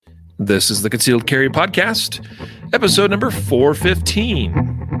This is the Concealed Carry Podcast, episode number 415.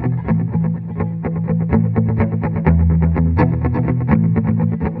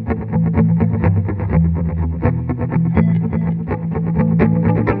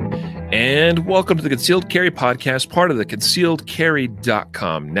 And welcome to the Concealed Carry Podcast, part of the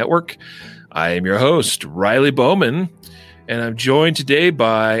concealedcarry.com network. I am your host, Riley Bowman, and I'm joined today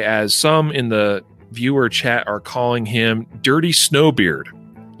by, as some in the viewer chat are calling him, Dirty Snowbeard.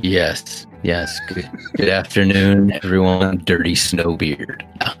 Yes. Good afternoon, everyone. Dirty Snowbeard.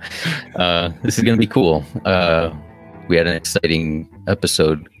 This is going to be cool. We had an exciting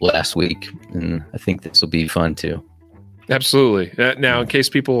episode last week, and I think this will be fun too. Absolutely. Now, in case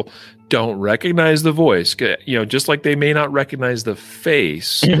people don't recognize the voice, just like they may not recognize the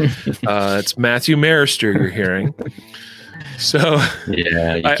face, it's Matthew Marister you're hearing. So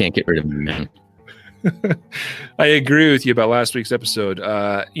yeah, you can't get rid of me, man. I agree with you about last week's episode.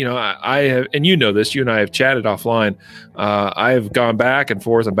 I have, and you know this, you and I have chatted offline. I have gone back and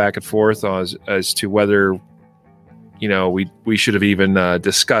forth as to whether, we should have even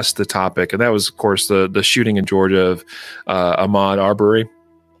discussed the topic. And that was, of course, the shooting in Georgia of Ahmaud Arbery.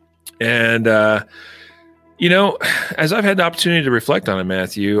 And, as I've had the opportunity to reflect on it,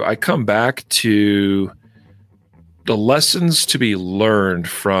 Matthew, I come back to the lessons to be learned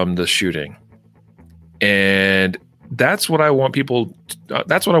from the shooting. And that's what I want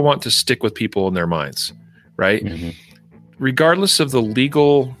to stick with people in their minds, right? Mm-hmm. Regardless of the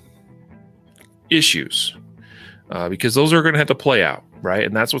legal issues, because those are going to have to play out, right?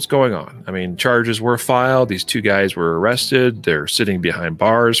 And that's what's going on. I mean, charges were filed. These two guys were arrested. They're sitting behind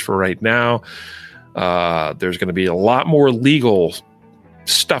bars for right now. There's going to be a lot more legal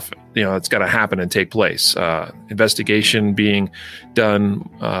stuff, it's got to happen and take place. Investigation being done,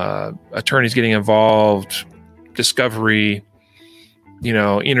 attorneys getting involved, discovery,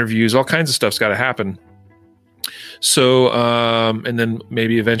 interviews, all kinds of stuff's got to happen. So, and then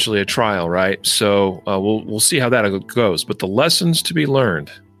maybe eventually a trial, right? So we'll see how that goes. But the lessons to be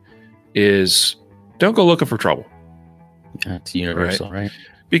learned is don't go looking for trouble. That's universal, right?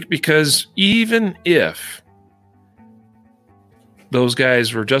 Because even if those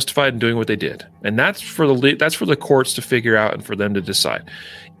guys were justified in doing what they did, and that's for the courts to figure out and for them to decide.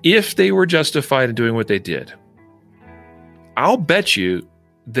 If they were justified in doing what they did, I'll bet you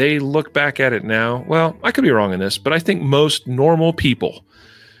they look back at it now. Well, I could be wrong in this, but I think most normal people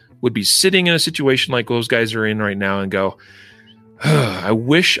would be sitting in a situation like those guys are in right now and go, I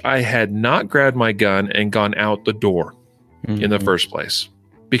wish I had not grabbed my gun and gone out the door in the first place,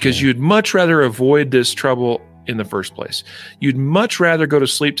 because you'd much rather avoid this trouble in the first place. You'd much rather go to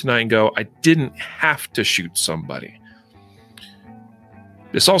sleep tonight and go, I didn't have to shoot somebody.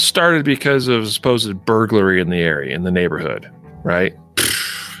 This all started because of supposed burglary in the area, in the neighborhood, right?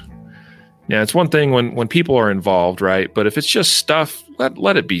 Now, it's one thing when people are involved, right? But if it's just stuff,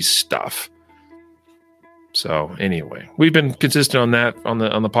 let it be stuff. So anyway, we've been consistent on that on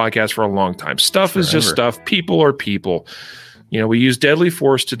the podcast for a long time. Stuff is just stuff. People are people. We use deadly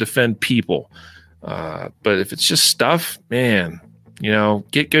force to defend people. But if it's just stuff, man,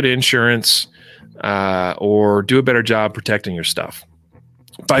 get good insurance, or do a better job protecting your stuff.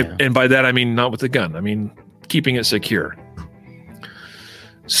 And by that, I mean, not with a gun. I mean, keeping it secure.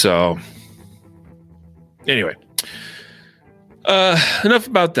 So anyway, enough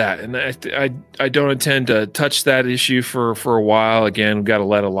about that. And I don't intend to touch that issue for a while. Again, we've got to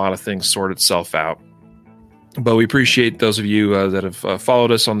let a lot of things sort itself out. But we appreciate those of you that have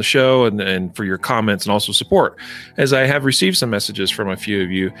followed us on the show and for your comments and also support, as I have received some messages from a few of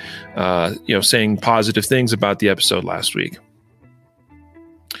you, saying positive things about the episode last week.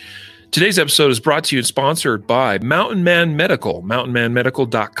 Today's episode is brought to you and sponsored by Mountain Man Medical.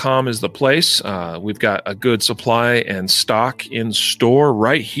 MountainManMedical.com is the place. We've got a good supply and stock in store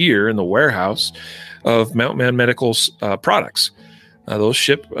right here in the warehouse of Mountain Man Medical's products. Those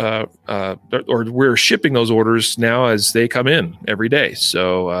ship, or we're shipping those orders now as they come in every day.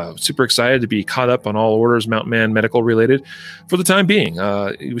 So super excited to be caught up on all orders Mountain Man Medical related for the time being.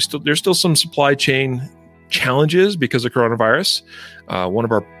 There's still some supply chain challenges because of coronavirus. One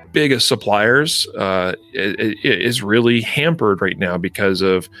of our biggest suppliers is really hampered right now because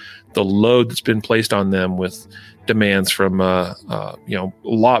of the load that's been placed on them with demands from a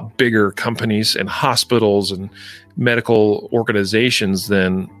lot bigger companies and hospitals and medical organizations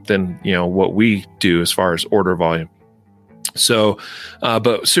than what we do as far as order volume. So,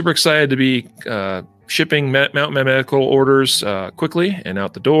 but super excited to be shipping Mountain Man Medical orders quickly and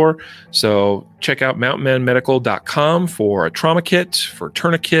out the door. So check out mountainmanmedical.com for a trauma kit, for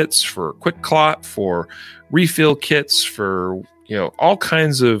tourniquets, for quick clot, for refill kits, for all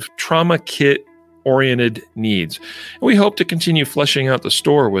kinds of trauma kit oriented needs. And we hope to continue fleshing out the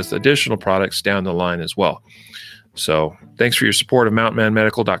store with additional products down the line as well. So thanks for your support of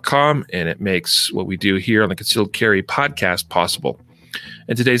mountainmanmedical.com, and it makes what we do here on the Concealed Carry podcast possible.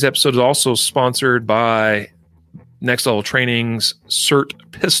 And today's episode is also sponsored by Next Level Training's CERT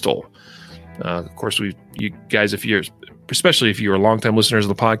Pistol. Of course, you guys, especially if you're longtime listeners of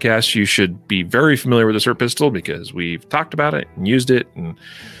the podcast, you should be very familiar with the CERT Pistol because we've talked about it and used it and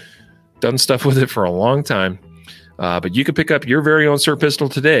done stuff with it for a long time. But you can pick up your very own CERT Pistol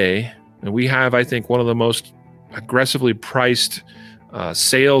today, and we have, I think, one of the most aggressively priced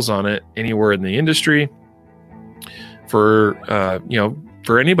sales on it anywhere in the industry for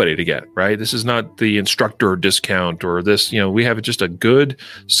anybody to get, right? This is not the instructor discount or this, we have just a good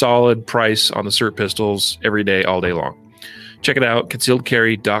solid price on the CERT pistols every day, all day long. Check it out,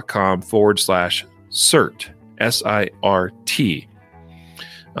 concealedcarry.com/CERT, SIRT.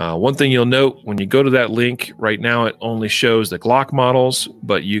 One thing you'll note when you go to that link right now, it only shows the Glock models,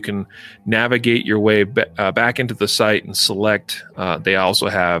 but you can navigate your way back into the site and select. They also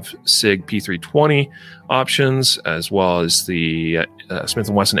have SIG P320 options, as well as the Smith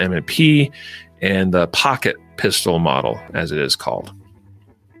 & Wesson M&P and the pocket pistol model, as it is called.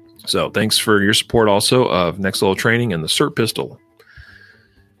 So thanks for your support also of Next Level Training and the CERT Pistol.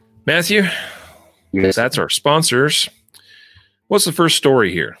 Matthew, Yes. That's our sponsors. What's the first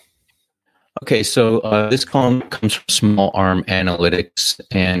story here? Okay, so this column comes from Small Arm Analytics,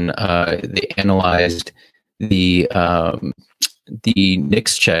 and they analyzed the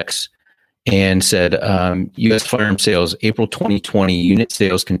NICS checks and said U.S. firearm sales, April 2020, unit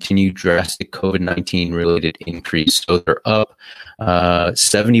sales continued drastic COVID-19 related increase. So they're up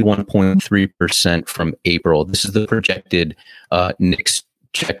 71.3% from April. This is the projected NICS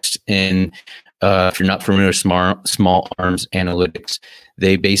checks. And if you're not familiar with Small Arms Analytics,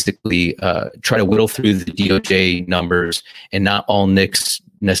 they basically try to whittle through the DOJ numbers, and not all NICS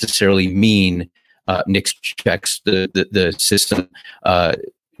necessarily mean NICS checks. The system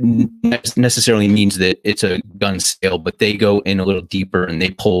necessarily means that it's a gun sale, but they go in a little deeper and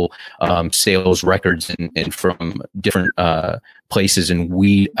they pull sales records and from different places and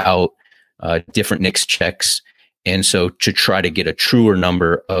weed out different NICS checks. And so to try to get a truer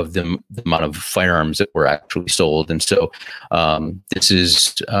number of the amount of firearms that were actually sold. And so this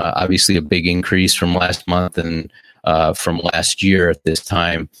is obviously a big increase from last month and from last year at this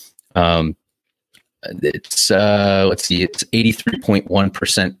time. It's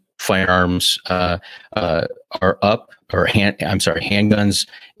 83.1% firearms are up, or handguns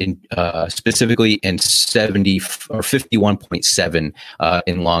in specifically, and 51.7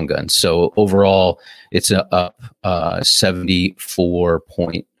 in long guns. So overall, it's up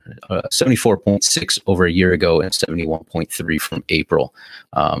 74.6 over a year ago and 71.3 from April.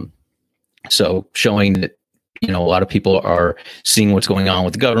 So showing that a lot of people are seeing what's going on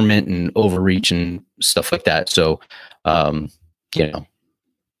with the government and overreach and stuff like that. So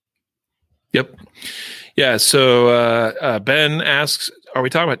Yep. Yeah. So Ben asks, are we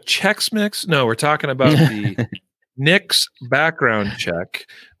talking about Chex Mix? No, we're talking about the NICS background check,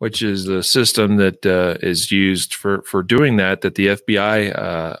 which is the system that is used for doing that the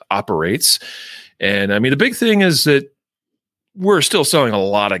FBI operates. And I mean, the big thing is that we're still selling a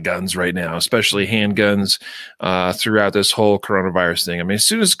lot of guns right now, especially handguns throughout this whole coronavirus thing. I mean, as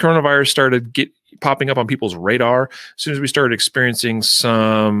soon as coronavirus started popping up on people's radar, as soon as we started experiencing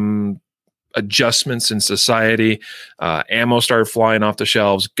some adjustments in society, ammo started flying off the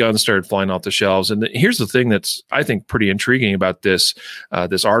shelves, guns started flying off the shelves. And here's the thing that's, I think, pretty intriguing about this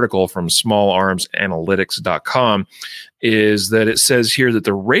article from smallarmsanalytics.com is that it says here that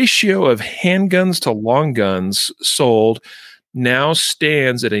the ratio of handguns to long guns sold now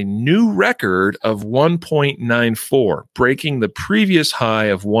stands at a new record of 1.94, breaking the previous high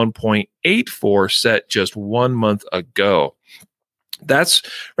of 1.84 set just 1 month ago. That's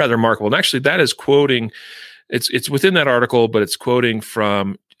rather remarkable. And actually, that is quoting, it's within that article, but it's quoting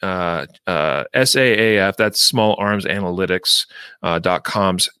from SAAF, that's Small Arms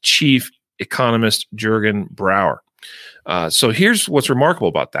Analytics.com's chief economist, Jürgen Brauer. So here's what's remarkable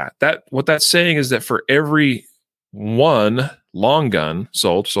about that. What that's saying is that for every one long gun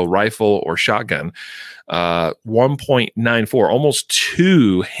sold, so rifle or shotgun, 1.94, almost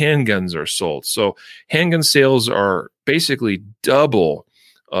 2 handguns are sold. So handgun sales are basically double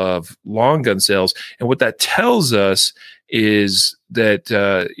of long gun sales. And what that tells us is that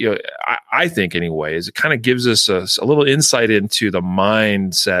I think anyway is it kind of gives us a little insight into the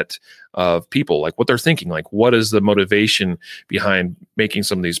mindset of people, like what they're thinking, like what is the motivation behind making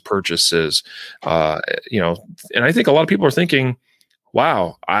some of these purchases, and I think a lot of people are thinking,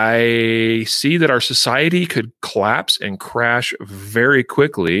 wow, I see that our society could collapse and crash very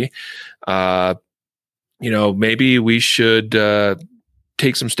quickly. Maybe we should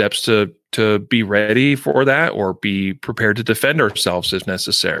take some steps to be ready for that, or be prepared to defend ourselves if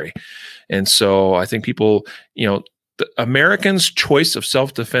necessary. And so I think people, the Americans' choice of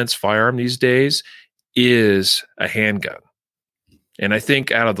self-defense firearm these days is a handgun. And I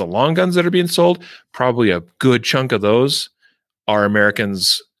think out of the long guns that are being sold, probably a good chunk of those are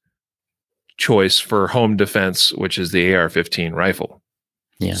Americans' choice for home defense, which is the AR-15 rifle.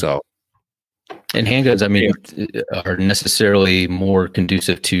 Yeah. So, and handguns, are necessarily more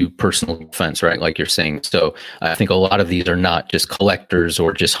conducive to personal defense, right? Like you're saying. So I think a lot of these are not just collectors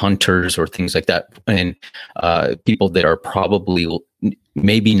or just hunters or things like that. And people that are probably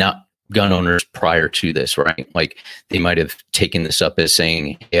maybe not gun owners prior to this, right? Like they might have taken this up as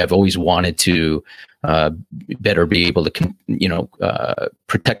saying, hey, I've always wanted to better be able to,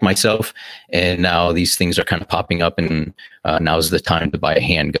 protect myself. And now these things are kind of popping up, and now's the time to buy a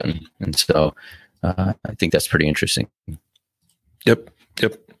handgun. And so I think that's pretty interesting. Yep.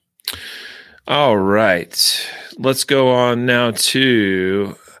 All right. Let's go on now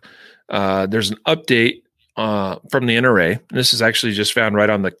to, there's an update from the NRA. This is actually just found right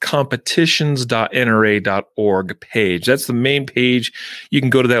on the competitions.nra.org page. That's the main page. You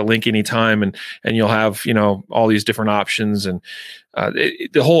can go to that link anytime, and you'll have, all these different options. And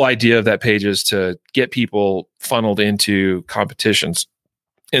the whole idea of that page is to get people funneled into competitions.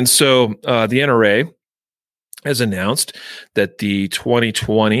 And so the NRA has announced that the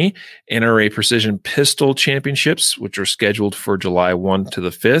 2020 NRA Precision Pistol Championships, which are scheduled for July 1 to the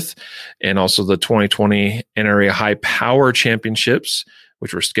 5th, and also the 2020 NRA High Power Championships,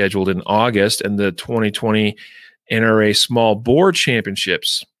 which were scheduled in August, and the 2020 NRA Small Bore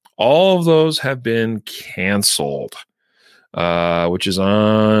Championships, all of those have been canceled, which is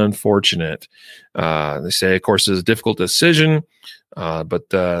unfortunate. They say, of course, it's a difficult decision. But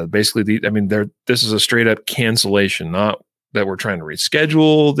basically, this is a straight up cancellation, not that we're trying to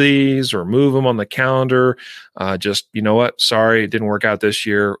reschedule these or move them on the calendar. Just, you know what? Sorry, it didn't work out this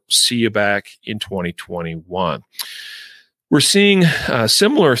year. See you back in 2021. We're seeing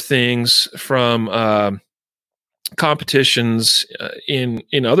similar things from competitions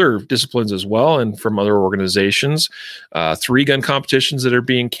in other disciplines as well, and from other organizations. 3-gun competitions that are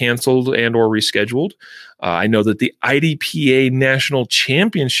being canceled and or rescheduled. I know that the IDPA National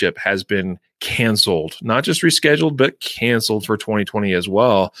Championship has been canceled, not just rescheduled, but canceled for 2020 as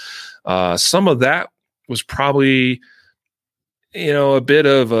well. Some of that was probably, a bit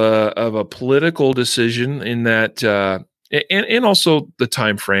of a political decision in that, and also the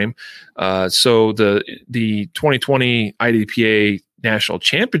time frame. So the 2020 IDPA National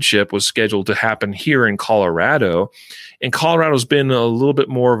Championship was scheduled to happen here in Colorado, and Colorado's been a little bit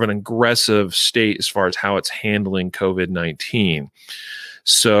more of an aggressive state as far as how it's handling COVID-19.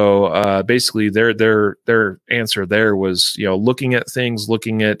 So basically, their answer there was, looking at things,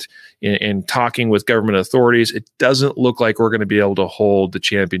 and talking with government authorities. It doesn't look like we're going to be able to hold the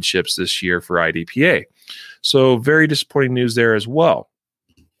championships this year for IDPA. So very disappointing news there as well.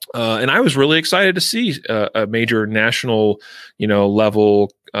 And I was really excited to see a major national,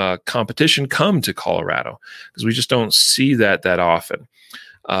 level competition come to Colorado, because we just don't see that often.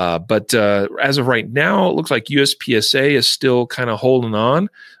 But as of right now, it looks like USPSA is still kind of holding on,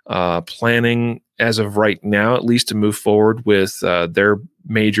 planning as of right now, at least, to move forward with their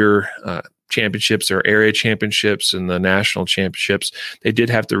major championships, or area championships, and the national championships. They did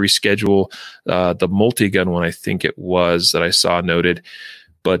have to reschedule the multi-gun one, I think it was, that I saw noted.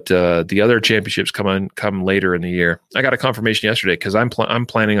 But the other championships come later in the year. I got a confirmation yesterday, because I'm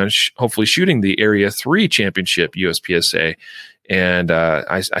planning on hopefully shooting the Area 3 Championship USPSA. And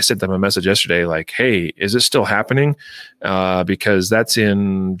I sent them a message yesterday like, hey, is it still happening? Because that's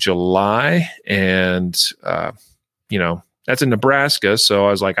in July, and, that's in Nebraska. So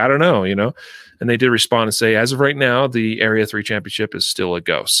I was like, I don't know, And they did respond and say, as of right now, the Area 3 Championship is still a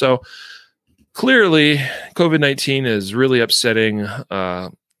go. So clearly, COVID-19 is really upsetting,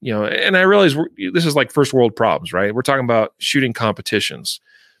 and I realize this is like first world problems, right? We're talking about shooting competitions,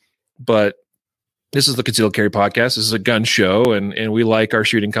 but this is the Concealed Carry Podcast. This is a gun show, and we like our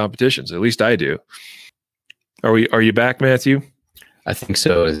shooting competitions. At least I do. Are you back, Matthew? I think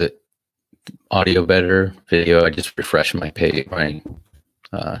so. Is it audio better? Video? I just refreshed my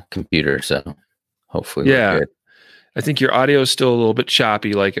computer, so hopefully, yeah. I think your audio is still a little bit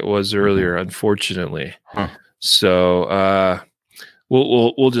choppy, like it was earlier, unfortunately. Huh. So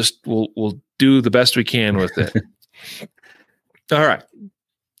we'll do the best we can with it. All right.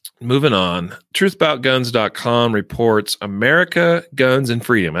 Moving on. Truthaboutguns.com reports America, Guns, and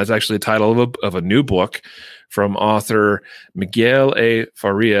Freedom. That's actually the title of a new book from author Miguel A.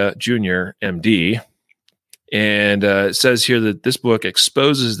 Faria Jr., MD. And it says here that this book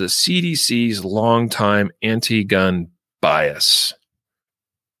exposes the CDC's longtime anti-gun bias.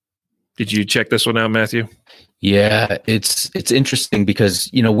 Did you check this one out, Matthew? Yeah, it's interesting because,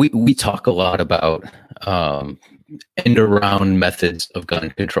 we talk a lot about end around methods of gun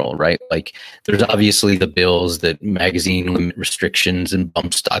control, right? Like there's obviously the bills that magazine limit restrictions and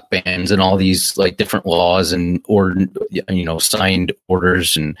bump stock bans and all these like different laws and signed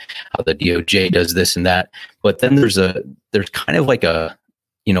orders and how the DOJ does this and that. But then there's kind of like an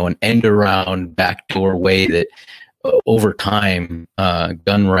end around backdoor way that over time,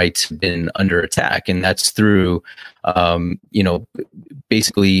 gun rights have been under attack, and that's through,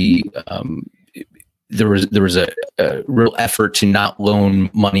 basically, there was a real effort to not loan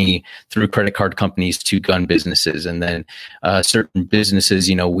money through credit card companies to gun businesses, and then certain businesses,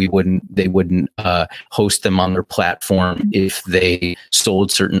 they wouldn't host them on their platform if they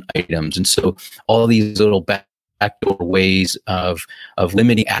sold certain items, and so all these little backdoor ways of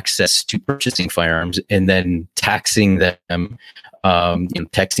limiting access to purchasing firearms and then taxing them,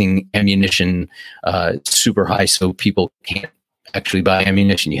 taxing ammunition super high so people can't actually buy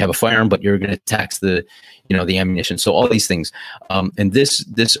ammunition. You have a firearm, but you're going to tax the ammunition. So all these things. And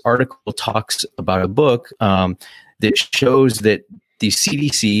this article talks about a book that shows that the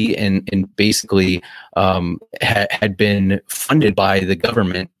CDC and basically had been funded by the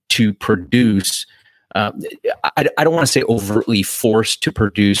government to produce. I don't want to say overtly forced to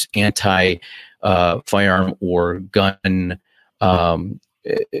produce anti-firearm or gun or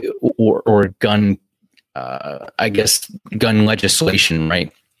gun. I guess gun legislation, right?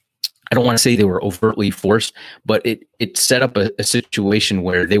 I don't want to say they were overtly forced, but it set up a situation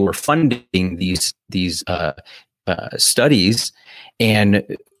where they were funding these studies,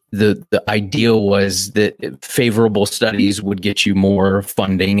 and the idea was that favorable studies would get you more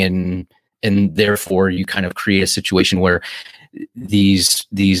funding, and therefore you kind of create a situation where these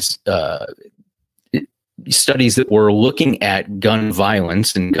studies that were looking at gun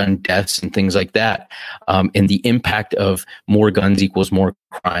violence and gun deaths and things like that, and the impact of more guns equals more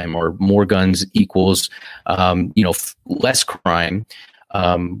crime, or more guns equals less crime,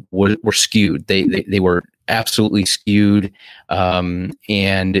 were skewed. They were absolutely skewed,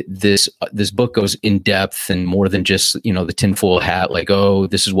 and this book goes in depth and more than just the tinfoil hat, like, oh,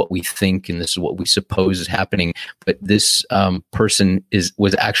 this is what we think and this is what we suppose is happening. But this person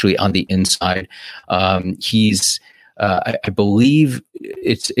was actually on the inside. He's I believe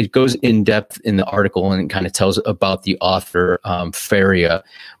it goes in depth in the article, and it kind of tells about the author, Faria,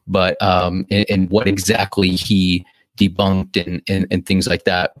 but and what exactly he debunked and things like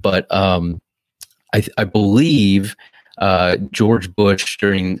that. But I believe George Bush,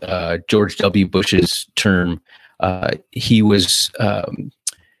 during George W. Bush's term, he was let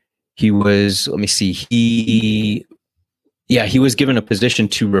me see, he was given a position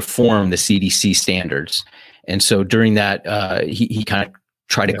to reform the CDC standards, and so during that he kind of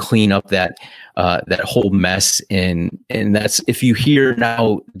tried to clean up that whole mess, and that's, if you hear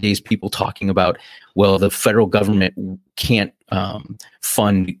nowadays people talking about, well, the federal government can't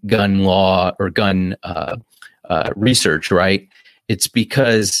fund gun law or gun research, right? It's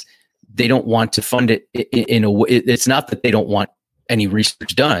because they don't want to fund it in a way. It's not that they don't want any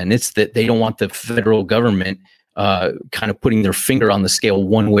research done. It's that they don't want the federal government kind of putting their finger on the scale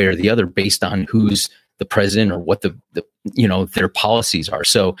one way or the other based on who's the president or what the their policies are.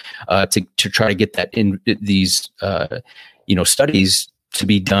 So to try to get that in these studies to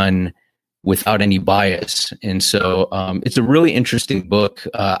be done without any bias. And so it's a really interesting book.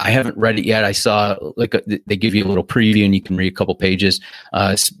 I haven't read it yet. I saw they give you a little preview and you can read a couple pages.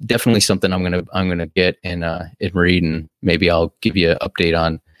 It's definitely something I'm gonna get and read, and maybe I'll give you an update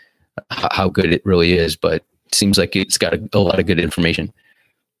on how good it really is. But it seems like it's got a lot of good information.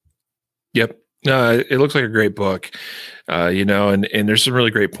 Yep. It looks like a great book, and there's some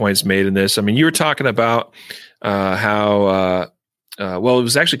really great points made in this. I mean, you were talking about how, it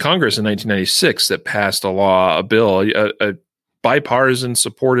was actually Congress in 1996 that passed a bill, a bipartisan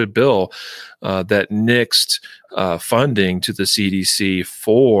supported bill that nixed funding to the CDC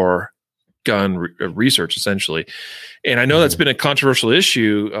for gun research, essentially. And I know that's been a controversial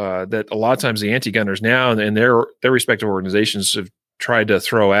issue that a lot of times the anti-gunners now and their respective organizations have tried to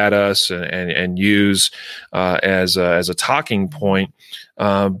throw at us and use as a talking point.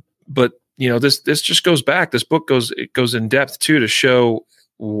 But this just goes back. This book goes in depth too to show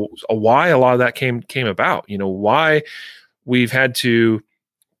why a lot of that came about. Why we've had to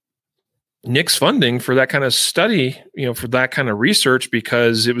nix funding for that kind of study, for that kind of research,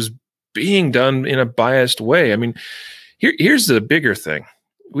 because it was being done in a biased way. I mean, here's the bigger thing.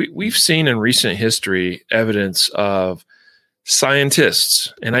 We've seen in recent history evidence of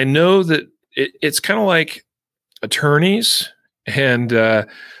scientists, and I know that it's kind of like attorneys and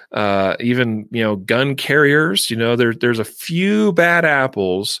even gun carriers. There's a few bad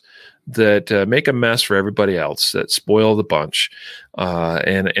apples that make a mess for everybody else, that spoil the bunch.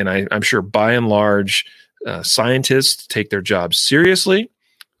 And I'm sure by and large, scientists take their jobs seriously,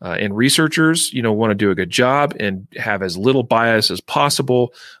 and researchers, want to do a good job and have as little bias as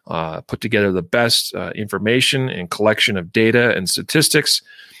possible, put together the best information and collection of data and statistics.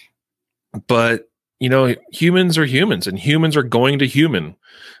 But, humans are humans, and humans are going to human.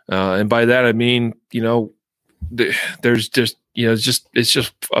 And by that, I mean, there's just, it's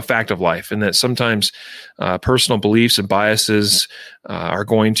just a fact of life, and that sometimes personal beliefs and biases are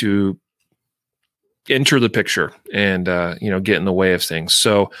going to enter the picture and get in the way of things.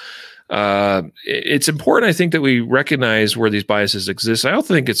 So it's important, I think, that we recognize where these biases exist. I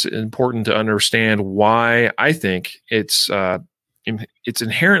also think it's important to understand why I think it's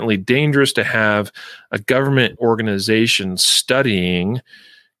inherently dangerous to have a government organization studying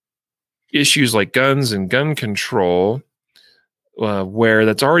issues like guns and gun control, where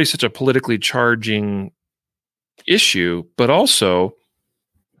that's already such a politically charging issue, but also,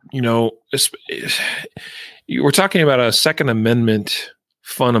 we're talking about a Second Amendment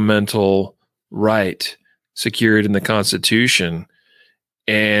fundamental right secured in the Constitution.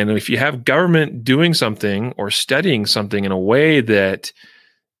 And if you have government doing something or studying something in a way that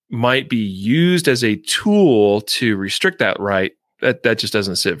might be used as a tool to restrict that right, that just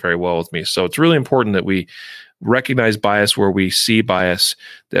doesn't sit very well with me. So it's really important that we recognize bias where we see bias,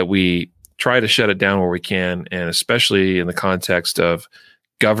 that we try to shut it down where we can, and especially in the context of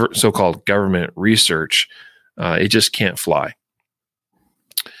so-called government research, it just can't fly.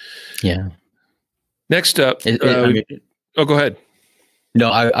 Yeah. Next up, go ahead.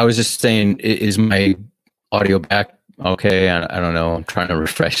 No, I was just saying, is my audio back okay? I don't know. I'm trying to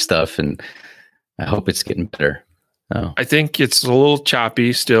refresh stuff, and I hope it's getting better. Oh. I think it's a little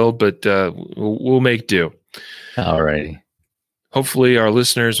choppy still, but we'll make do. All righty. Hopefully our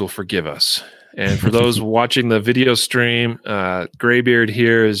listeners will forgive us. And for those watching the video stream, Graybeard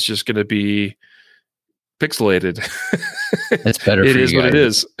here is just going to be pixelated. It's better it for is you guys. what it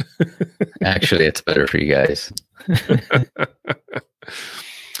is. Actually, it's better for you guys.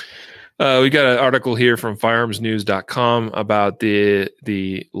 We got an article here from firearmsnews.com about the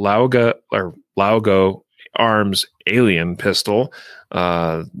Laogo Arms Alien pistol.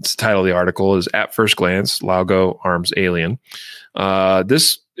 The title of the article is "At First Glance, Laogo Arms Alien."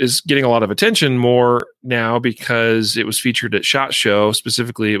 This is getting a lot of attention more now because it was featured at SHOT Show.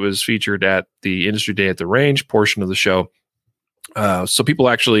 Specifically, it was featured at the Industry Day at the Range portion of the show. So people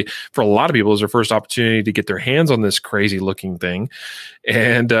actually, for a lot of people, is their first opportunity to get their hands on this crazy looking thing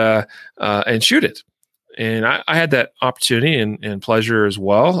and shoot it. And I had that opportunity and pleasure as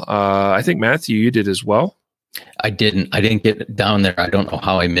well. I think, Matthew, you did as well. I didn't get down there. I don't know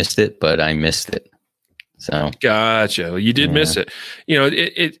how I missed it, but I missed it. So gotcha. You did miss it.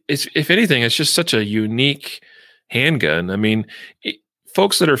 It's, if anything, it's just such a unique handgun. I mean,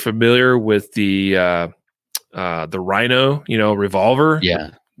 folks that are familiar with the Rhino, revolver.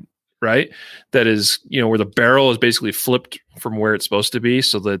 Yeah. Right. That is, where the barrel is basically flipped from where it's supposed to be,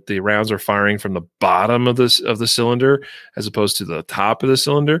 so that the rounds are firing from the bottom of the cylinder as opposed to the top of the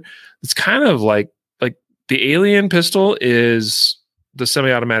cylinder. It's kind of like the Alien pistol is the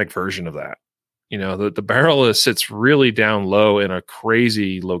semi-automatic version of that. The barrel sits really down low in a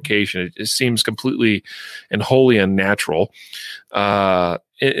crazy location. It seems completely and wholly unnatural. The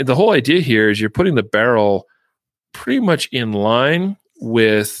whole idea here is you're putting the barrel pretty much in line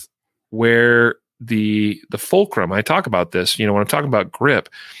with where the fulcrum, I talk about this, when I'm talking about grip,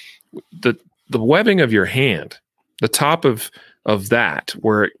 the webbing of your hand, the top of that,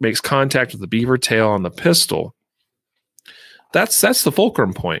 where it makes contact with the beaver tail on the pistol, that's the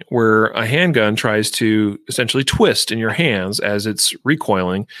fulcrum point where a handgun tries to essentially twist in your hands as it's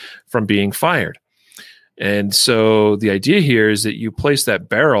recoiling from being fired. And so the idea here is that you place that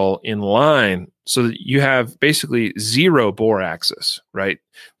barrel in line so that you have basically zero bore axis, right?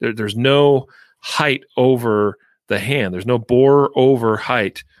 There's no height over the hand. There's no bore over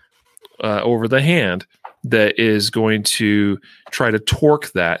height over the hand. that is going to try to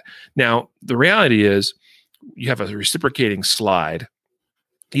torque that. Now, the reality is you have a reciprocating slide.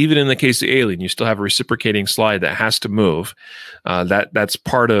 Even in the case of the Alien, you still have a reciprocating slide that has to move. That's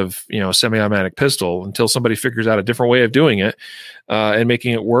part of a semi-automatic pistol until somebody figures out a different way of doing it and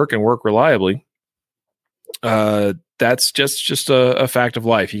making it work and work reliably. That's just a fact of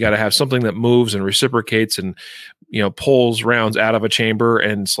life. You got to have something that moves and reciprocates and pulls rounds out of a chamber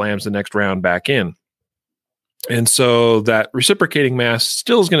and slams the next round back in. And so that reciprocating mass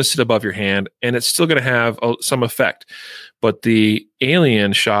still is going to sit above your hand, and it's still going to have some effect. But the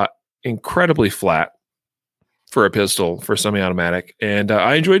Alien shot incredibly flat for a pistol, for semi-automatic, and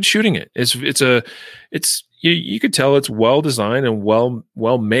I enjoyed shooting it. You could tell it's well designed and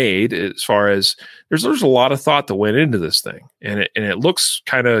well made. As far as there's a lot of thought that went into this thing, and it looks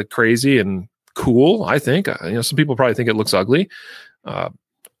kind of crazy and cool. I think some people probably think it looks ugly.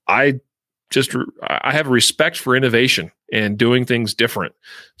 I have respect for innovation and doing things different.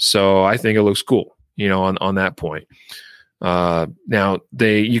 So I think it looks cool, on that point. Now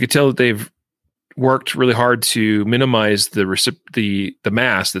you could tell that they've worked really hard to minimize the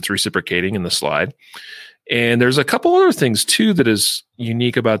mass that's reciprocating in the slide. And there's a couple other things too that is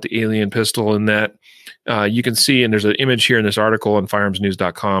unique about the Alien pistol, in that you can see, and there's an image here in this article on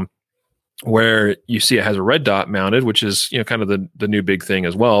firearmsnews.com, where you see it has a red dot mounted, which is kind of the new big thing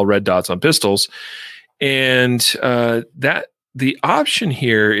as well, red dots on pistols. And that the option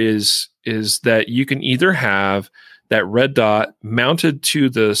here is that you can either have that red dot mounted to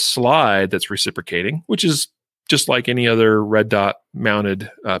the slide that's reciprocating, which is just like any other red dot mounted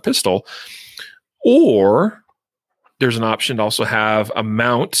pistol, or there's an option to also have a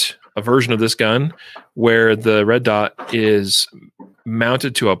version of this gun where the red dot is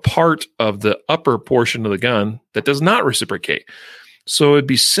mounted to a part of the upper portion of the gun that does not reciprocate. So it'd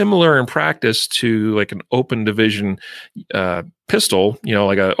be similar in practice to like an open division pistol,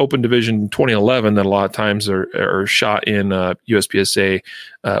 like an open division 2011 that a lot of times are shot in USPSA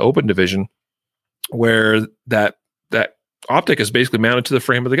open division, where that optic is basically mounted to the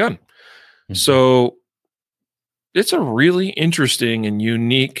frame of the gun. Mm-hmm. So it's a really interesting and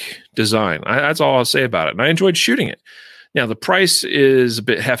unique design. That's all I'll say about it. And I enjoyed shooting it. Now, the price is a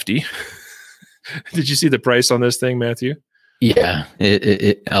bit hefty. Did you see the price on this thing, Matthew? Yeah,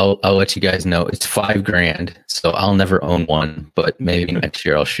 I'll let you guys know. It's $5,000, so I'll never own one, but maybe next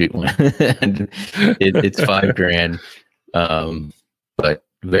year I'll shoot one. It's $5,000, but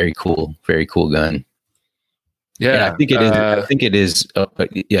very cool gun. Yeah, and I think it is. I think it is.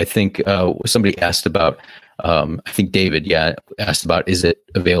 I think somebody asked about. I think David, asked about, is it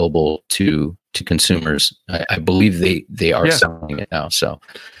available to consumers? I believe they are selling it now. So.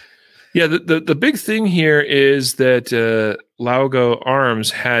 Yeah, the big thing here is that Laogo Arms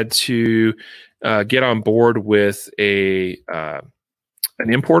had to get on board with an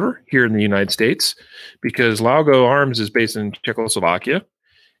importer here in the United States, because Laogo Arms is based in Czechoslovakia,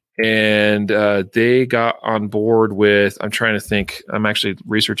 and they got on board with, I'm trying to think, I'm actually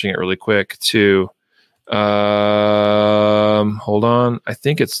researching it really quick too. Hold on, I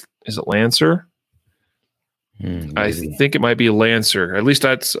think is it Lancer? I think it might be Lancer. At least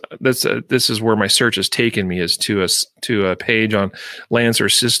this is where my search has taken me, is to a page on Lancer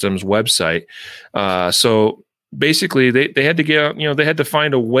Systems website. So basically, they had to get they had to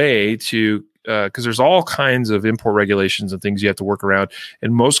find a way to, because there's all kinds of import regulations and things you have to work around,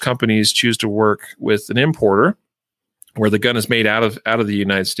 and most companies choose to work with an importer where the gun is made out of the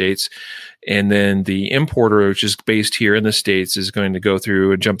United States, and then the importer, which is based here in the States, is going to go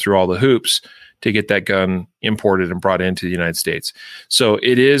through and jump through all the hoops to get that gun imported and brought into the United States. So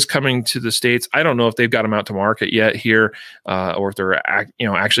it is coming to the States. I don't know if they've got them out to market yet here, or if they're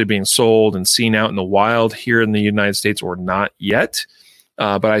actually being sold and seen out in the wild here in the United States, or not yet.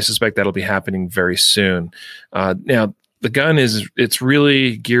 But I suspect that'll be happening very soon. Now, the gun it's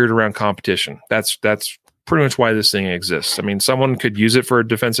really geared around competition. That's pretty much why this thing exists. I mean, someone could use it for a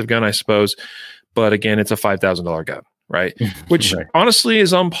defensive gun, I suppose, but again, it's a $5,000 gun, right? Which honestly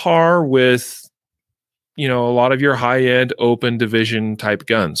is on par with a lot of your high-end open division type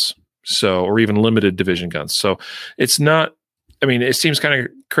guns, or even limited division guns. So it's not, it seems kind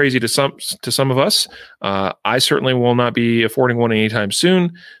of crazy to some of us. I certainly will not be affording one anytime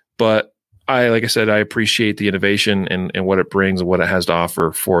soon, but like I said, I appreciate the innovation and what it brings and what it has to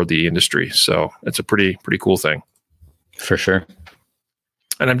offer for the industry. So it's a pretty cool thing. For sure.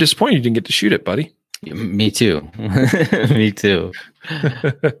 And I'm disappointed you didn't get to shoot it, buddy. Me too. Me too.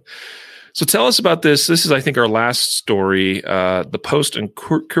 So tell us about this. This is, I think, our last story. The Post and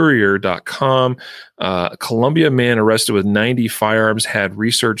Courier.com. Columbia man arrested with 90 firearms had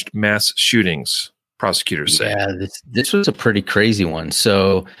researched mass shootings. prosecutors say. Yeah, this was a pretty crazy one.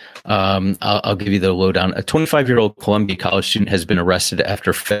 So I'll give you the lowdown. A 25-year-old Columbia College student has been arrested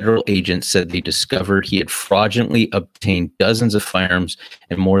after federal agents said they discovered he had fraudulently obtained dozens of firearms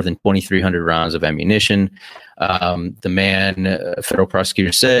and more than 2,300 rounds of ammunition. The man, federal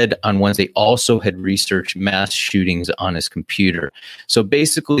prosecutor said on Wednesday, also had researched mass shootings on his computer. So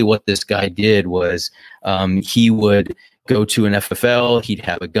basically what this guy did was he would go to an FFL, he'd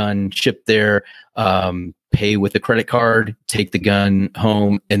have a gun shipped there, pay with a credit card, take the gun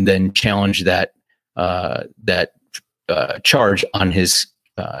home, and then challenge that charge on his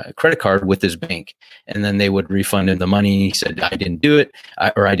credit card with his bank. And then they would refund him the money. He said, I didn't do it,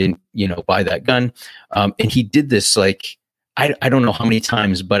 or I didn't, buy that gun. And he did this like, I don't know how many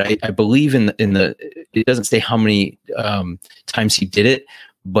times, but I believe in the, it doesn't say how many times he did it,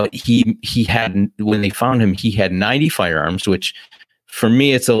 but he had, when they found him, he had 90 firearms, which for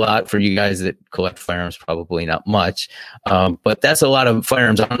me, it's a lot. For you guys that collect firearms, probably not much. But that's a lot of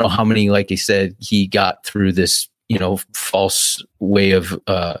firearms. I don't know how many, like he said, he got through this, false way of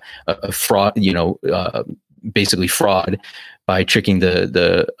fraud, basically fraud by tricking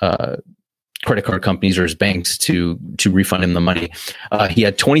the credit card companies or his banks to refund him the money. He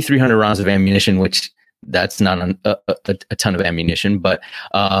had 2,300 rounds of ammunition, which that's not a ton of ammunition, but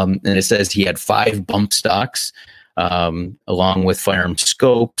and it says he had 5 bump stocks, along with firearm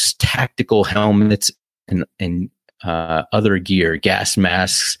scopes, tactical helmets, and other gear, gas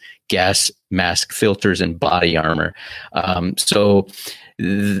mask filters, and body armor. So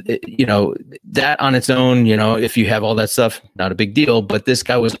that on its own, if you have all that stuff, not a big deal. But this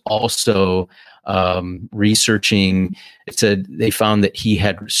guy was also researching. It said they found that he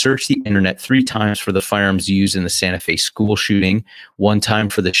had searched the internet 3 times for the firearms used in the Santa Fe school shooting, 1 time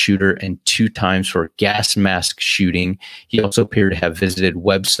for the shooter, and 2 times for gas mask shooting. He also appeared to have visited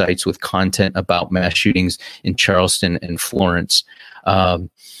websites with content about mass shootings in Charleston and Florence.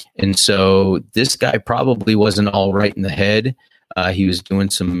 And so this guy probably wasn't all right in the head. He was doing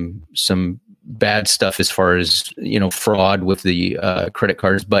some bad stuff as far as, fraud with the credit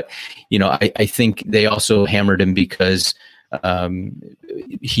cards. But, I think they also hammered him because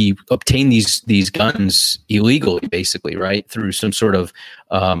he obtained these guns illegally, basically, right, through some sort of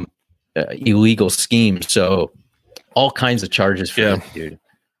illegal scheme. So all kinds of charges for him, dude.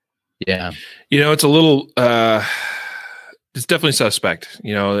 Yeah. It's a little... it's definitely suspect.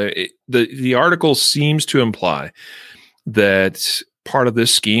 The article seems to imply that part of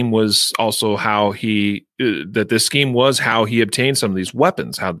this scheme was also how he obtained some of these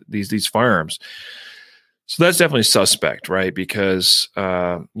weapons, how these firearms. So that's definitely suspect, right? Because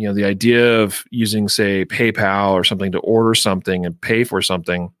the idea of using, say, PayPal or something to order something and pay for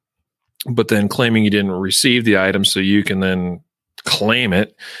something, but then claiming you didn't receive the item, so you can then claim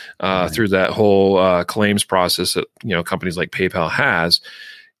it through that whole claims process that companies like PayPal has.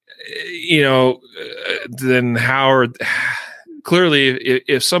 Then clearly,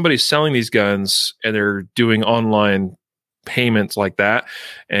 if somebody's selling these guns and they're doing online payments like that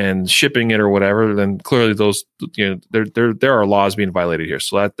and shipping it or whatever, then clearly those, there are laws being violated here.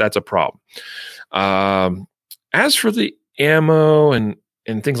 So that's a problem. As for the ammo and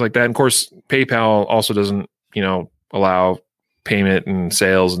things like that, and of course, PayPal also doesn't, allow payment and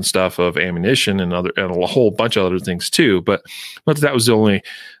sales and stuff of ammunition and a whole bunch of other things too. But that was the only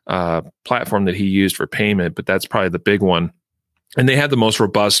platform that he used for payment, but that's probably the big one. And they had the most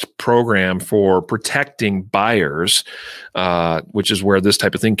robust program for protecting buyers, which is where this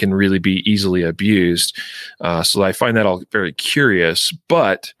type of thing can really be easily abused. So I find that all very curious.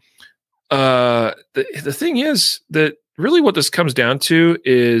 But the thing is that really what this comes down to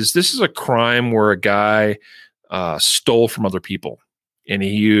is this is a crime where a guy stole from other people, and he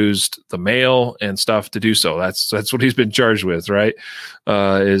used the mail and stuff to do so. That's what he's been charged with, right?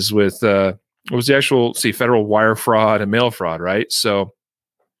 Is with what was the actual federal wire fraud and mail fraud, right? So,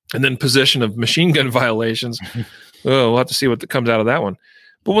 and then possession of machine gun violations. We'll have to see what comes out of that one.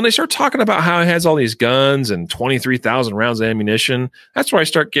 But when they start talking about how he has all these guns and 23,000 rounds of ammunition, that's where I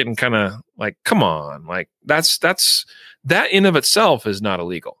start getting kind of like, come on, like that's that in of itself is not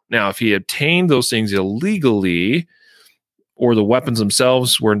illegal. Now, if he obtained those things illegally, or the weapons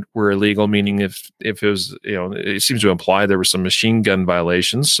themselves were illegal, meaning if it was, it seems to imply there were some machine gun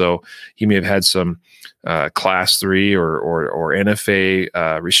violations. So he may have had some class 3 or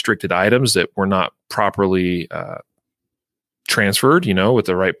NFA restricted items that were not properly transferred, with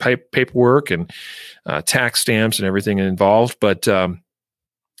the right paperwork and tax stamps and everything involved. But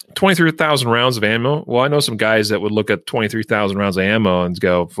 23,000 rounds of ammo. Well, I know some guys that would look at 23,000 rounds of ammo and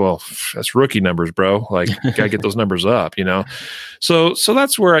go, well, that's rookie numbers, bro. Like, gotta get those numbers up, you know? So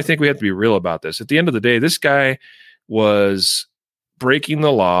that's where I think we have to be real about this. At the end of the day, this guy was breaking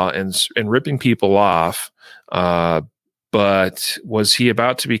the law and ripping people off. But was he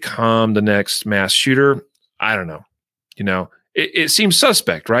about to become the next mass shooter? I don't know. You know, it seems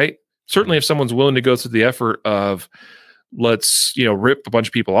suspect, right? Certainly if someone's willing to go through the effort of, let's, you know, rip a bunch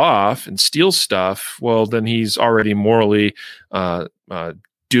of people off and steal stuff, well, then he's already morally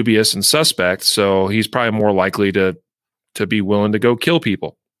dubious and suspect. So he's probably more likely to be willing to go kill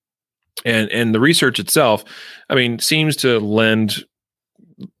people. And the research itself, I mean, seems to lend,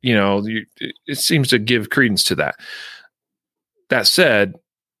 you know, it seems to give credence to that. That said,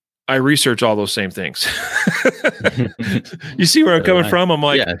 I research all those same things. You see where I'm coming from? I'm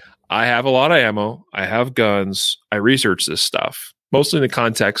like, yeah. I have a lot of ammo. I have guns. I research this stuff, mostly in the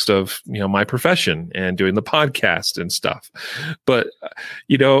context of, you know, my profession and doing the podcast and stuff. But,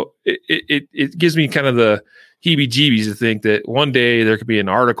 you know, it gives me kind of the heebie-jeebies to think that one day there could be an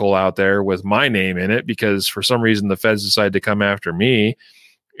article out there with my name in it because for some reason the feds decided to come after me.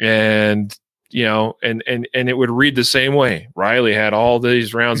 And, you know, and it would read the same way. Riley had all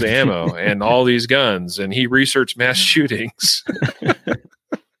these rounds of ammo and all these guns, and he researched mass shootings.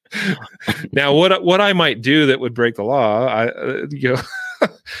 Now, what I might do that would break the law, you know,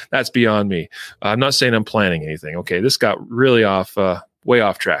 that's beyond me. I'm not saying I'm planning anything. Okay, this got really way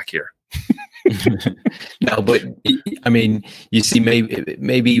off track here. No, but I mean, you see,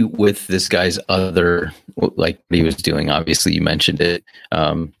 maybe with this guy's other, like what he was doing, obviously you mentioned it.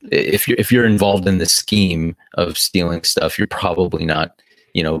 If you're involved in the scheme of stealing stuff, you're probably not,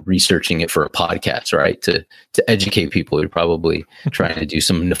 you know, researching it for a podcast, right? To educate people, you're probably trying to do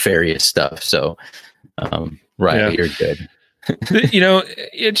some nefarious stuff. So, right, yeah. You're good. You know,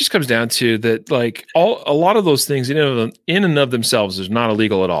 it just comes down to that, like a lot of those things, you know, in and of themselves is not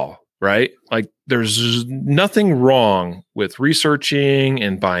illegal at all. Right? Like there's nothing wrong with researching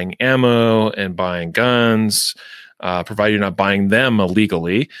and buying ammo and buying guns, provided you're not buying them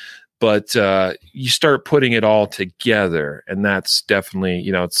illegally. But you start putting it all together, and that's definitely,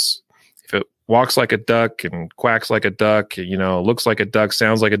 you know, it's if it walks like a duck and quacks like a duck, you know, looks like a duck,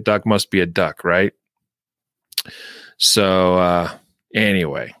 sounds like a duck, must be a duck, right? So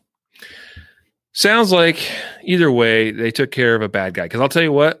anyway, sounds like either way they took care of a bad guy. Because I'll tell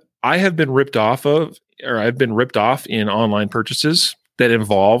you what. I've been ripped off in online purchases that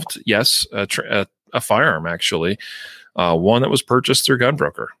involved, yes, a firearm, actually, one that was purchased through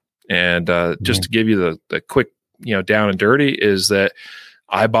Gunbroker. And just to give you the quick, you know, down and dirty is that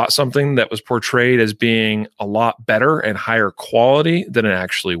I bought something that was portrayed as being a lot better and higher quality than it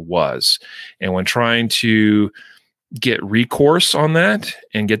actually was. And when trying to get recourse on that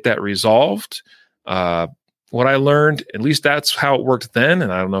and get that resolved, what I learned, at least that's how it worked then,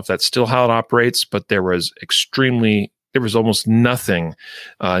 and I don't know if that's still how it operates, but there was almost nothing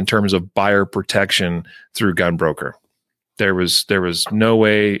in terms of buyer protection through Gunbroker. There was no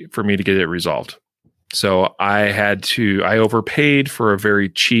way for me to get it resolved. So I overpaid for a very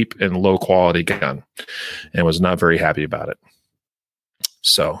cheap and low quality gun and was not very happy about it.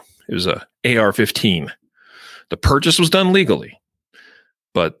 So it was a AR-15. The purchase was done legally.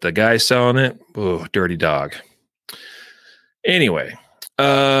 But the guy selling it, oh, dirty dog. Anyway,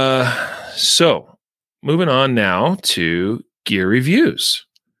 so moving on now to gear reviews.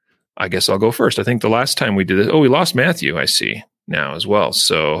 I guess I'll go first. I think the last time we did it, we lost Matthew, I see now as well.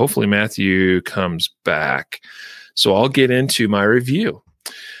 So hopefully Matthew comes back. So I'll get into my review.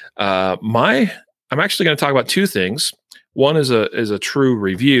 I'm actually going to talk about two things. One is a true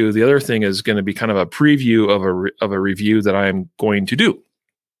review. The other thing is going to be kind of a preview of a review that I'm going to do.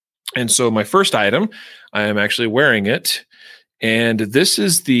 And so my first item, I am actually wearing it. And this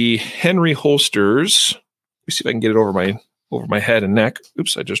is the Henry Holsters. Let me see if I can get it over my head and neck.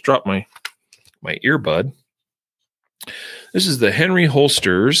 Oops, I just dropped my earbud. This is the Henry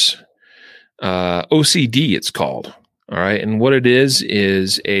Holsters OCD, it's called. All right. And what it is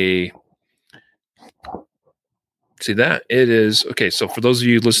a... See that? It is... Okay, so for those of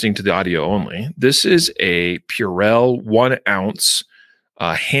you listening to the audio only, this is a Purell 1 ounce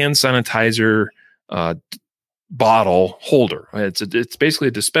hand sanitizer bottle holder. It's basically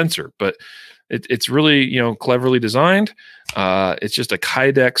a dispenser, but it's really, you know, cleverly designed. It's just a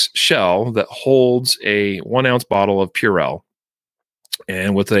Kydex shell that holds a 1 ounce bottle of Purell,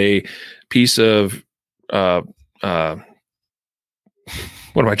 and with a piece of what am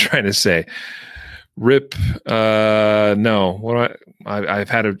I trying to say? No. I've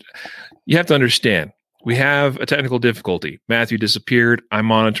had a. You have to understand. we have a technical difficulty. Matthew disappeared. I'm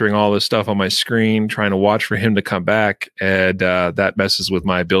monitoring all this stuff on my screen, trying to watch for him to come back. And that messes with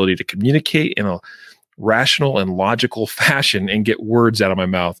my ability to communicate in a rational and logical fashion and get words out of my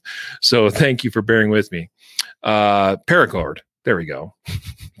mouth. So thank you for bearing with me. Paracord. There we go.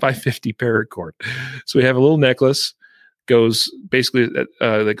 550 paracord. So we have a little necklace, goes basically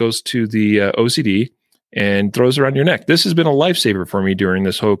that goes to the OCD and throws around your neck. This has been a lifesaver for me during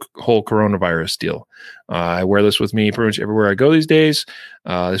this whole coronavirus deal. I wear this with me pretty much everywhere I go these days.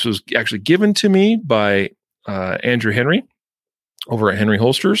 This was actually given to me by Andrew Henry over at Henry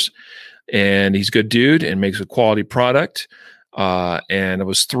Holsters, and he's a good dude and makes a quality product. And I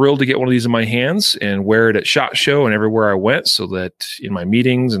was thrilled to get one of these in my hands and wear it at SHOT Show and everywhere I went, so that in my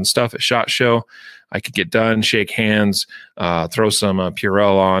meetings and stuff at SHOT Show, I could get done, shake hands, throw some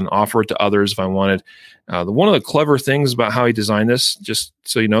Purell on, offer it to others if I wanted. One of the clever things about how he designed this, just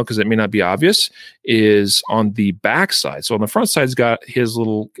so you know, because it may not be obvious, is on the back side. So on the front side's got his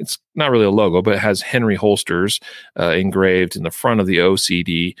little, it's not really a logo, but it has Henry Holsters engraved in the front of the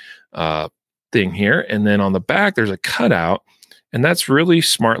OCD thing here. And then on the back, there's a cutout. And that's really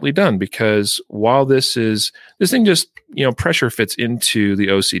smartly done, because while this thing just, pressure fits into the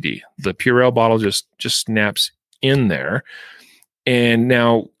OCD. The Purell bottle just snaps in there. And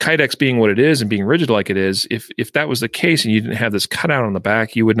now Kydex being what it is and being rigid like it is, if that was the case and you didn't have this cutout on the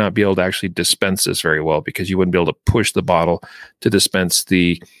back, you would not be able to actually dispense this very well, because you wouldn't be able to push the bottle to dispense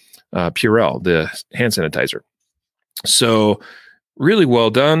the Purell, the hand sanitizer. So really well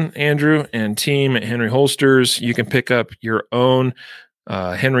done, Andrew and team at Henry Holsters. You can pick up your own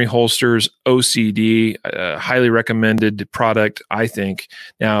Henry Holsters OCD, highly recommended product, I think.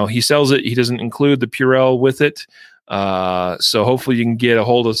 Now, he sells it. He doesn't include the Purell with it. So hopefully you can get a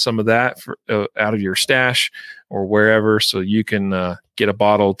hold of some of that out of your stash or wherever, so you can get a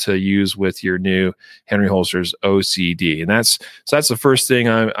bottle to use with your new Henry Holsters OCD. And that's the first thing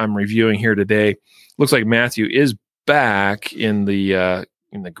I'm reviewing here today. Looks like Matthew is back in the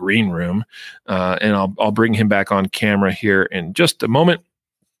green room, and I'll bring him back on camera here in just a moment,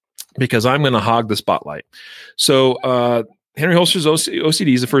 because I'm going to hog the spotlight. So Henry Holsters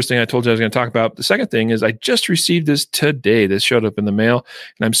OCD is the first thing I told you I was going to talk about. The second thing is I just received this today. This showed up in the mail,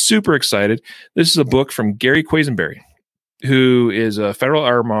 and I'm super excited. This is a book from Gary Quisenberry, who is a federal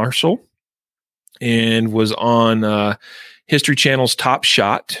air marshal and was on History Channel's Top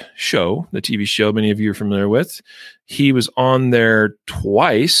Shot show, the TV show many of you are familiar with. He was on there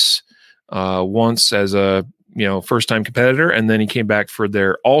twice, once as a first-time competitor, and then he came back for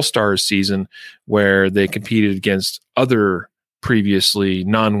their All-Stars season, where they competed against other previously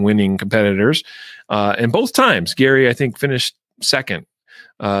non-winning competitors. And both times, Gary, I think, finished second,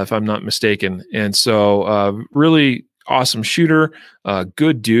 if I'm not mistaken. And so really awesome shooter,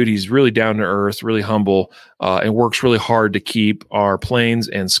 good dude. He's really down to earth, really humble, and works really hard to keep our planes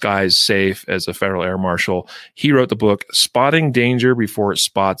and skies safe as a federal air marshal. He wrote the book Spotting Danger Before It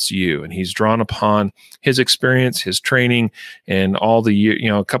Spots You, and he's drawn upon his experience, his training, and all the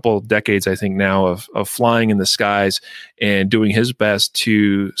a couple of decades, I think now, of flying in the skies and doing his best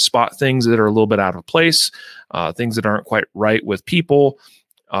to spot things that are a little bit out of place, things that aren't quite right with people,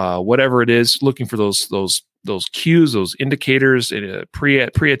 whatever it is, looking for those cues, those indicators,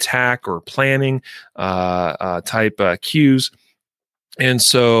 pre-attack or planning type cues. And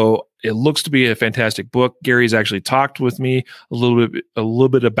so it looks to be a fantastic book. Gary's actually talked with me a little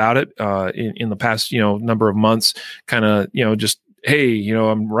bit about it in the past number of months. Kind of just, hey,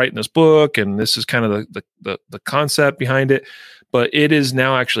 I'm writing this book, and this is kind of the concept behind it. But it is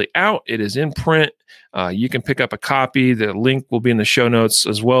now actually out. It is in print. You can pick up a copy. The link will be in the show notes,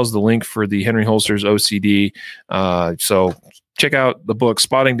 as well as the link for the Henry Holsters OCD. So check out the book,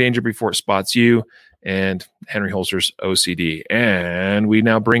 Spotting Danger Before It Spots You, and Henry Holsters OCD. And we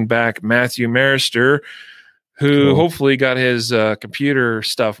now bring back Matthew Marister, who hopefully got his computer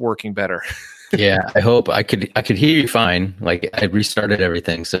stuff working better. Yeah, I hope I could hear you fine. Like, I restarted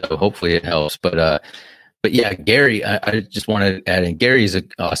everything, so hopefully it helps. But yeah, Gary, I just want to add in, Gary's an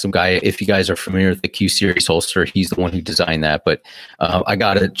awesome guy. If you guys are familiar with the Q Series holster, he's the one who designed that. But I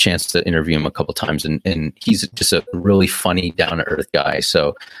got a chance to interview him a couple times, and he's just a really funny, down-to-earth guy.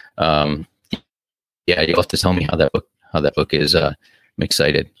 So yeah, you'll have to tell me how that book is. I'm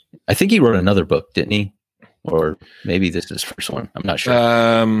excited. I think he wrote another book, didn't he? Or maybe this is his first one. I'm not sure.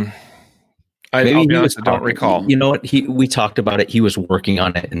 I'll be honest, I don't recall. You know what? We talked about it. He was working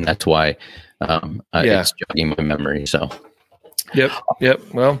on it, and that's why it's jogging my memory. So, yep.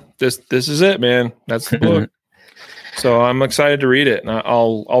 Well, this is it, man. That's the book. So I'm excited to read it, and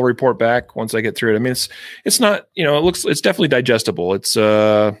I'll report back once I get through it. I mean, it's not, it's definitely digestible. It's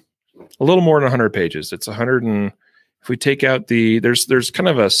a little more than 100 pages. It's 100 and if we take out there's kind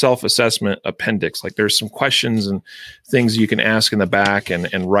of a self-assessment appendix, like there's some questions and things you can ask in the back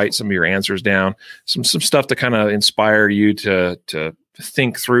and write some of your answers down, some stuff to kind of inspire you to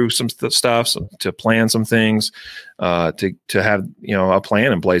think through some stuff, to plan some things, to have, a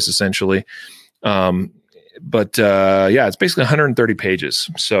plan in place essentially. But it's basically 130 pages.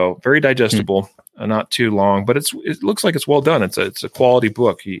 So very digestible, not too long, but it looks like it's well done. It's a quality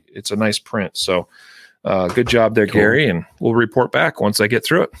book. It's a nice print. So, good job there, cool. Gary, and we'll report back once I get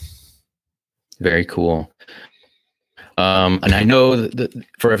through it. Very cool. And I know that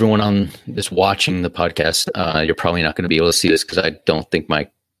for everyone on this watching the podcast, you're probably not going to be able to see this because I don't think my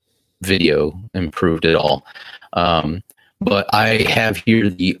video improved at all. But I have here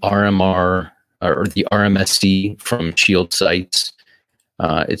the RMR or the RMSC from Shield Sights.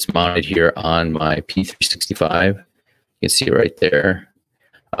 It's mounted here on my P365. You can see it right there.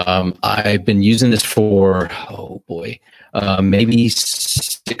 I've been using this for, maybe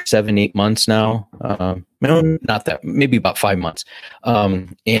 6, 7, 8 months now. No, not that, maybe about 5 months.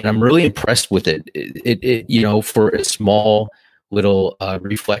 And I'm really impressed with it. It for a small little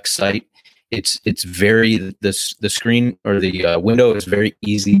reflex sight, it's very, the screen or the window is very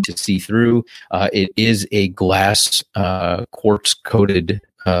easy to see through. It is a glass quartz coated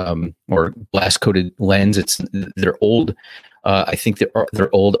or glass coated lens. They're old. I think their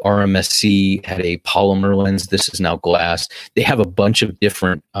old RMSC had a polymer lens. This is now glass. They have a bunch of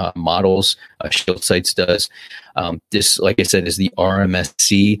different models. Shield Sights does. This, like I said, is the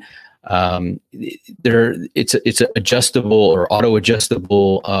RMSC. It's an adjustable or auto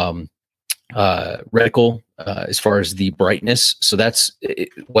adjustable reticle as far as the brightness. So that's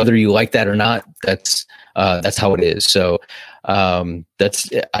whether you like that or not. That's how it is. So I've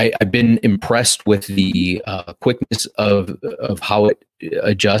been impressed with the quickness of how it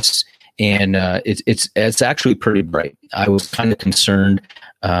adjusts, and it's actually pretty bright. I was kind of concerned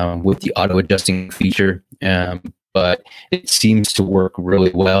with the auto adjusting feature, but it seems to work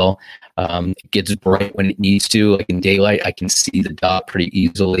really well. It gets bright when it needs to. Like in daylight, I can see the dot pretty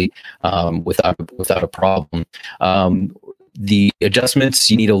easily without a problem. The adjustments,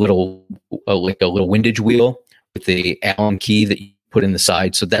 you need a little windage wheel with the Allen key that you put in the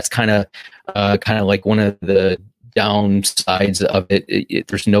side. So that's kind of like one of the downsides of it.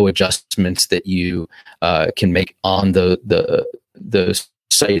 There's no adjustments that you can make on the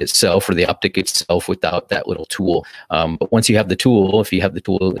sight itself or the optic itself without that little tool. But once you have the tool,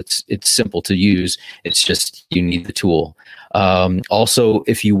 it's simple to use. It's just you need the tool. Also,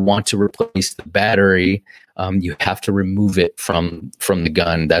 if you want to replace the battery, you have to remove it from the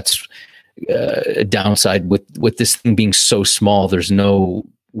gun. That's a downside with this thing being so small. There's no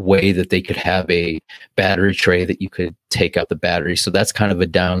way that they could have a battery tray that you could take out the battery. So that's kind of a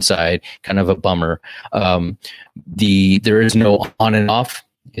downside, kind of a bummer. There is no on and off.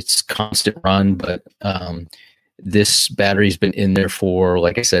 It's constant run, but this battery's been in there for,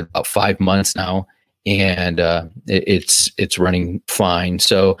 like I said, about 5 months now, and it's running fine.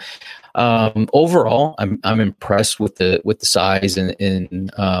 So overall, I'm impressed with the size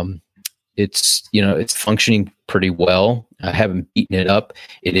and it's functioning pretty well. I haven't beaten it up.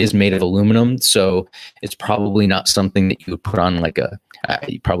 It is made of aluminum, so it's probably not something that you would put on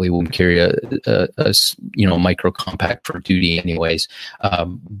you probably wouldn't carry a micro compact for duty anyways.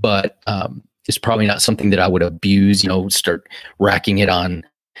 But it's probably not something that I would abuse, start racking it on,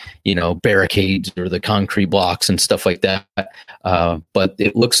 barricades or the concrete blocks and stuff like that. But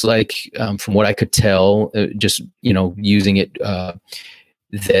it looks like, from what I could tell, just, using it,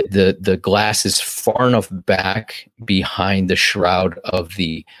 the glass is far enough back behind the shroud of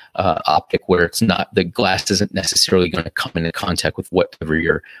the optic where the glass isn't necessarily going to come into contact with whatever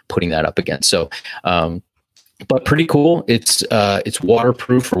you're putting that up against. So, but pretty cool. It's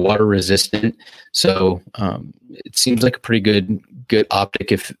waterproof or water resistant. So it seems like a pretty good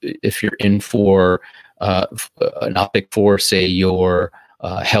optic if you're in for an optic for, say, your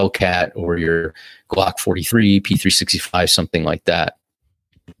Hellcat or your Glock 43, P365, something like that.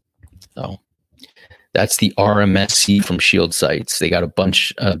 So that's the RMSC from Shield Sights. They got a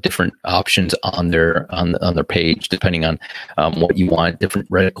bunch of different options on their page, depending on what you want, different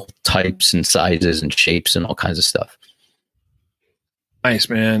reticle types and sizes and shapes and all kinds of stuff. Nice,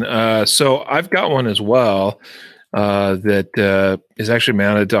 man. So I've got one as well that is actually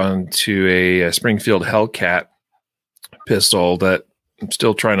mounted onto a Springfield Hellcat pistol that I'm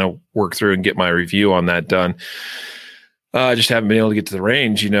still trying to work through and get my review on that done. I just haven't been able to get to the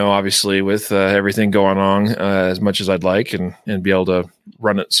range, obviously with everything going on as much as I'd like and be able to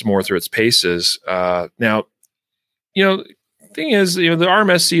run it some more through its paces. Now, thing is, the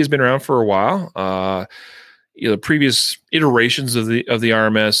RMSC has been around for a while. Previous iterations of the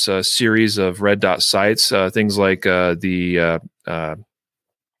RMS series of red dot sights, things like the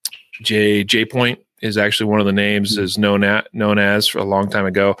J Point is actually one of the names is known as for a long time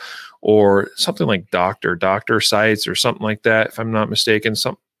ago, or something like Doctor sights or something like that, if I'm not mistaken.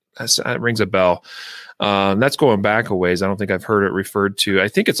 That rings a bell. That's going back a ways. I don't think I've heard it referred to. I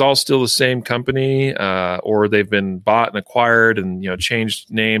think it's all still the same company, or they've been bought and acquired and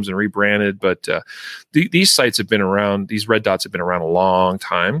changed names and rebranded. But these sites have been around. These red dots have been around a long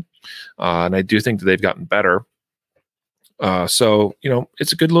time, and I do think that they've gotten better. So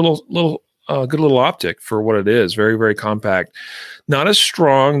it's a good little optic for what it is. Very, very compact. Not as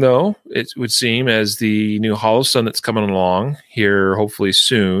strong, though, it would seem, as the new Holosun that's coming along here hopefully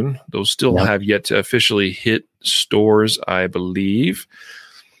soon. Those still have yet to officially hit stores, I believe.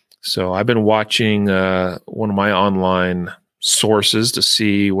 So I've been watching one of my online sources to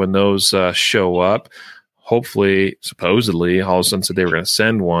see when those show up. Hopefully, supposedly, Holosun said they were going to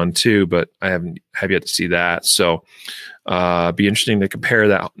send one too, but I have yet to see that. So be interesting to compare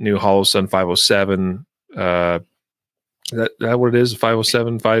that new Holosun 507. That what it is?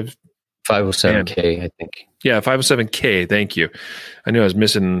 507K, I think. Yeah, 507K. Thank you. I knew I was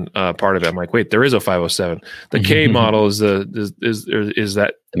missing part of it. I'm like, wait, there is a 507. The K model is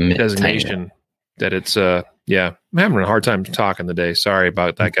that designation that it's. Yeah, I'm having a hard time talking today. Sorry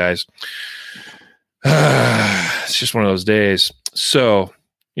about that, guys. It's just one of those days. So,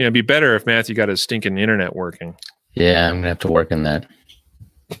 it'd be better if Matthew got his stinking internet working. Yeah, I'm gonna have to work on that.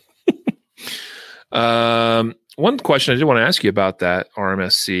 One question I did want to ask you about that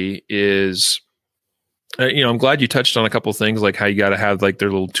RMSC is, I'm glad you touched on a couple of things, like how you got to have like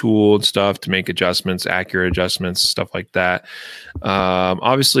their little tool and stuff to make adjustments, accurate adjustments, stuff like that.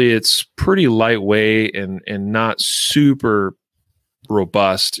 Obviously, it's pretty lightweight and not super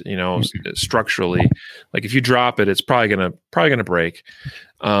robust, structurally. Like if you drop it, it's probably gonna break.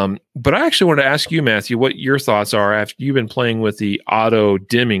 But I actually wanted to ask you, Matthew, what your thoughts are after you've been playing with the auto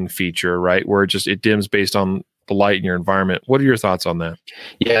dimming feature, right? Where it dims based on the light in your environment. What are your thoughts on that?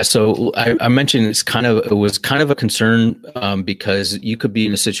 Yeah, so I mentioned it was kind of a concern because you could be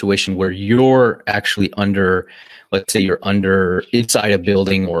in a situation where you're actually under, let's say you're inside a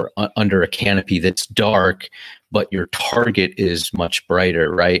building or under a canopy that's dark, but your target is much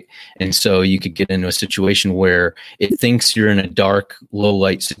brighter, right? And so you could get into a situation where it thinks you're in a dark, low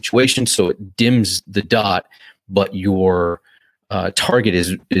light situation, so it dims the dot, but your target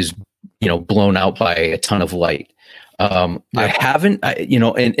is blown out by a ton of light. I haven't,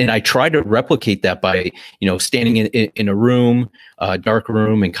 and I try to replicate that by, standing in a room, dark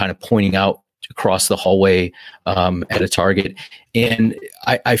room, and kind of pointing out across the hallway at a target. And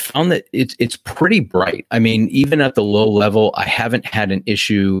I found that it's pretty bright. I mean, even at the low level, I haven't had an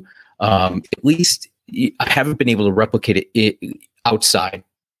issue. At least I haven't been able to replicate it outside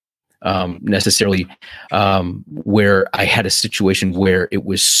necessarily, where I had a situation where it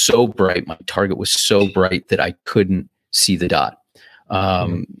was so bright, my target was so bright that I couldn't see the dot.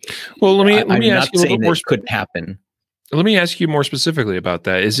 Well, let me ask you a little more. Couldn't happen. Let me ask you more specifically about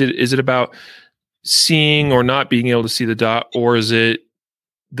that. Is it about seeing or not being able to see the dot, or is it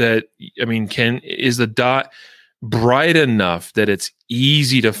that, is the dot bright enough that it's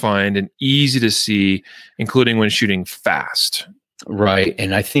easy to find and easy to see, including when shooting fast? Right.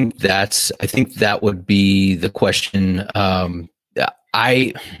 And I think that would be the question.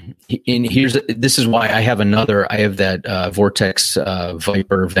 This is why I have that Vortex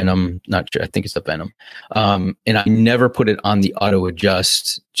Viper Venom. Not sure. I think it's the Venom. And I never put it on the auto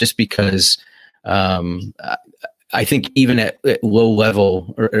adjust just because I think even at low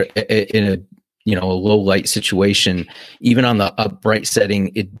level or in a low light situation, even on the bright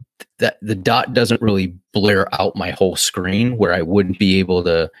setting, that the dot doesn't really blare out my whole screen where I wouldn't be able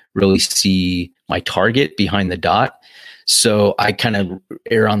to really see my target behind the dot. So I kind of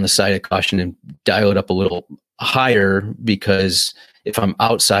err on the side of caution and dial it up a little higher, because if I'm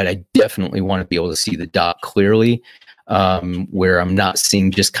outside, I definitely want to be able to see the dot clearly, where I'm not seeing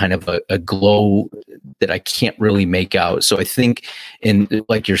just kind of a glow that I can't really make out. So I think,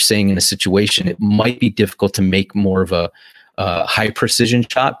 like you're saying, in a situation, it might be difficult to make more of a high precision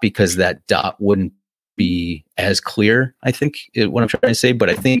shot because that dot wouldn't be as clear, I think, what I'm trying to say. But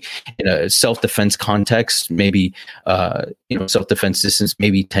I think in a self-defense context, maybe, self-defense distance,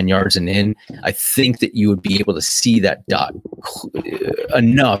 maybe 10 yards and in, I think that you would be able to see that dot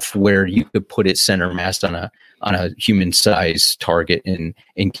enough where you could put it center mass on a human size target and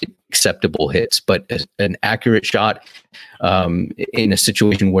get acceptable hits. But an accurate shot in a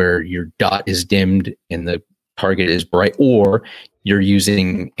situation where your dot is dimmed and the target is bright, or you're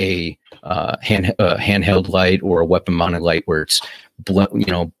using a handheld light or a weapon mounted light where it's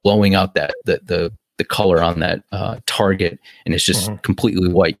blowing out that the color on that target, and it's just completely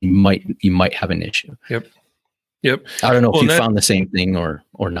white. You might have an issue. Yep. I don't know if you found the same thing or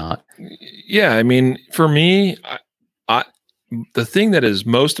not. Yeah, I mean, for me, the thing that is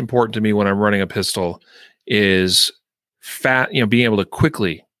most important to me when I'm running a pistol is being able to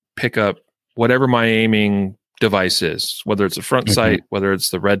quickly pick up whatever my aiming device is, whether it's a front sight, whether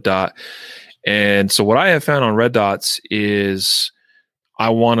it's the red dot. And so what I have found on red dots is I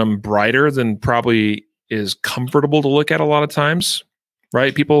want them brighter than probably is comfortable to look at a lot of times,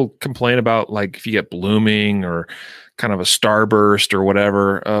 right? People complain about like if you get blooming or kind of a starburst or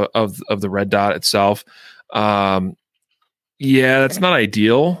whatever of the red dot itself. Yeah, that's not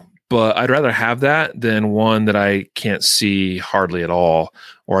ideal, but I'd rather have that than one that I can't see hardly at all,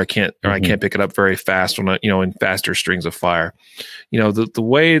 or I can't pick it up very fast when in faster strings of fire. The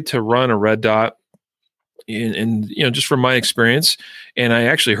way to run a red dot in just from my experience, and I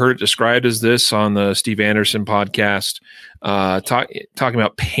actually heard it described as this on the Steve Anderson podcast, talking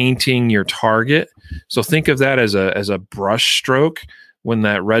about painting your target. So think of that as a brush stroke. When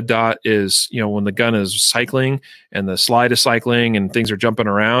that red dot is, when the gun is cycling and the slide is cycling and things are jumping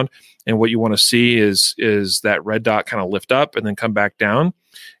around, and what you want to see is that red dot kind of lift up and then come back down,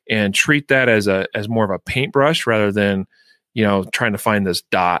 and treat that as more of a paintbrush rather than, trying to find this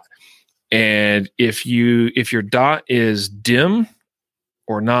dot. And if your dot is dim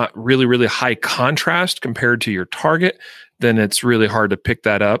or not really, really high contrast compared to your target, then it's really hard to pick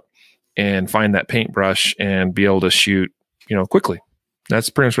that up and find that paintbrush and be able to shoot, quickly. That's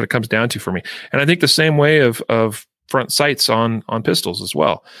pretty much what it comes down to for me. And I think the same way of front sights on pistols as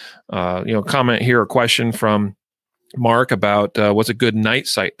well. Comment here, a question from Mark about what's a good night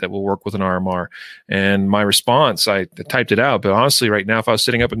sight that will work with an RMR. And my response, I typed it out, but honestly, right now, if I was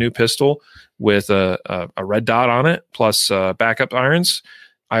setting up a new pistol with a red dot on it plus backup irons,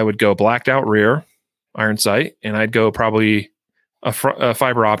 I would go blacked out rear iron sight, and I'd go probably a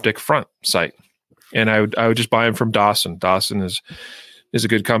fiber optic front sight. And I would just buy them from Dawson. Dawson is a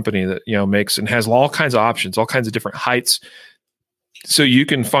good company that makes and has all kinds of options, all kinds of different heights, so you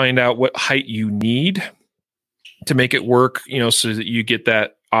can find out what height you need to make it work. So that you get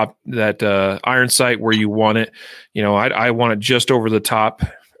that iron sight where you want it. I want it just over the top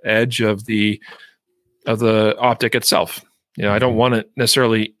edge of the optic itself. I don't want it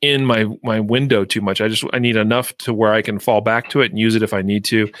necessarily in my window too much. I need enough to where I can fall back to it and use it if I need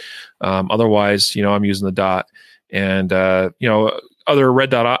to. Otherwise, I'm using the dot. And other red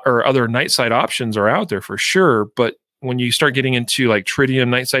dot or other night sight options are out there for sure. But when you start getting into like tritium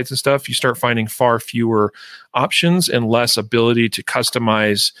night sights and stuff, you start finding far fewer options and less ability to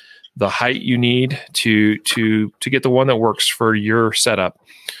customize the height you need to get the one that works for your setup.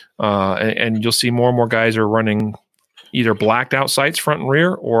 And you'll see more and more guys are running either blacked out sights front and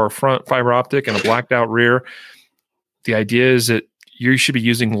rear, or front fiber optic and a blacked out rear. The idea is that you should be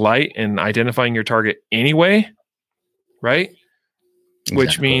using light and identifying your target anyway, right? Exactly.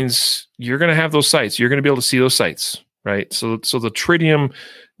 Which means you're going to have those sights. You're going to be able to see those sights, right? So the tritium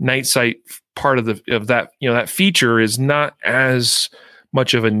night sight part of that, that feature is not as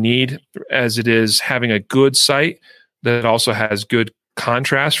much of a need as it is having a good sight that also has good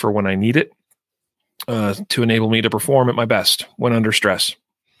contrast for when I need it to enable me to perform at my best when under stress.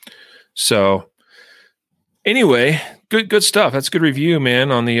 So anyway, good stuff. That's a good review,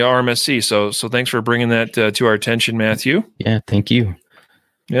 man, on the RMSC. So thanks for bringing that to our attention, Matthew. Yeah, thank you.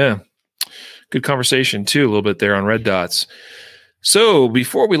 Yeah, good conversation too, a little bit there on red dots. So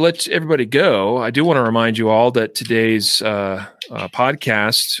before we let everybody go, I do want to remind you all that today's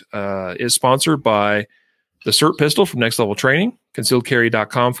podcast is sponsored by the CERT pistol from Next Level Training.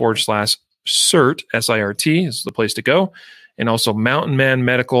 concealedcarry.com/CERT, SIRT is the place to go. And also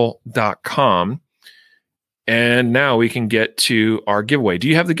mountainmanmedical.com. And now we can get to our giveaway. Do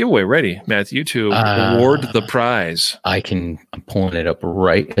you have the giveaway ready, Matthew, to award the prize? I'm pulling it up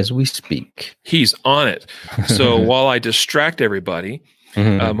right as we speak. He's on it. So while I distract everybody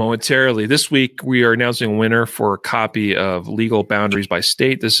momentarily, this week we are announcing a winner for a copy of Legal Boundaries by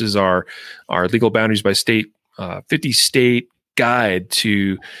State. This is our Legal Boundaries by State 50-state guide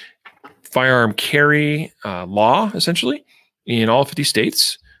to firearm carry law, essentially, in all 50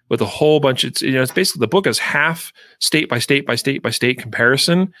 states. With a whole bunch, it's basically the book is half state by state by state by state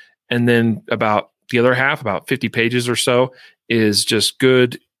comparison, and then about the other half, about 50 pages or so, is just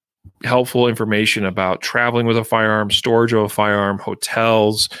good, helpful information about traveling with a firearm, storage of a firearm,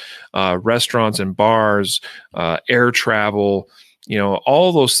 hotels, restaurants and bars, air travel,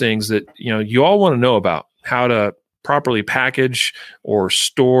 all those things that you all want to know about how to properly package or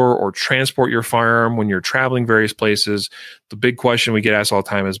store or transport your firearm when you're traveling various places. The big question we get asked all the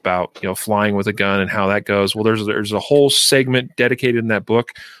time is about, flying with a gun and how that goes. Well, there's a whole segment dedicated in that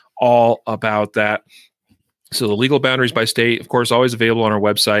book all about that. So the legal boundaries by state, of course, always available on our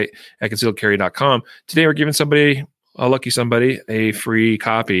website at concealedcarry.com. Today, we're giving a lucky somebody, a free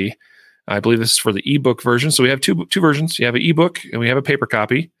copy. I believe this is for the ebook version. So we have two versions. You have an ebook and we have a paper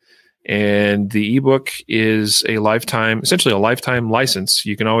copy. And the ebook is essentially a lifetime license.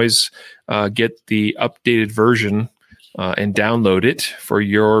 You can always get the updated version and download it for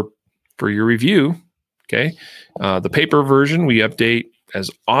your review. Okay. The paper version we update as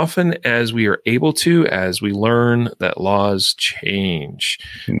often as we are able to, as we learn that laws change,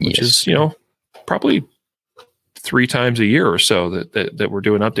 which is, probably 3 times a year or so that we're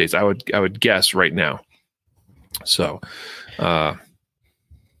doing updates. I would guess right now. So,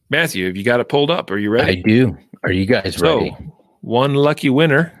 Matthew, have you got it pulled up? Are you ready? I do. Are you guys ready? One lucky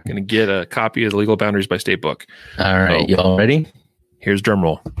winner going to get a copy of the Legal Boundaries by State book. All right. Y'all ready? Here's drum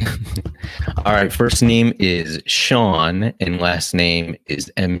roll. All right. First name is Sean and last name is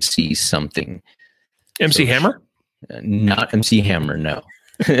MC something. MC Hammer? Not MC Hammer, no.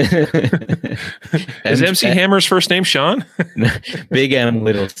 Is MC Hammer's first name Sean? Big M,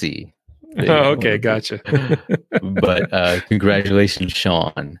 little C. Okay, gotcha. But congratulations,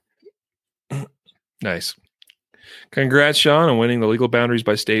 Sean. Nice. Congrats, Sean, on winning the Legal Boundaries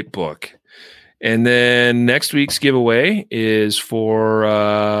by State book. And then next week's giveaway is for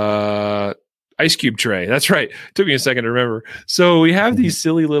ice cube tray. That's right. Took me a second to remember. So we have these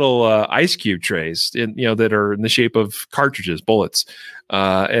silly little ice cube trays, that are in the shape of cartridges, bullets,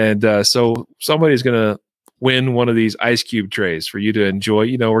 and so somebody's going to win one of these ice cube trays for you to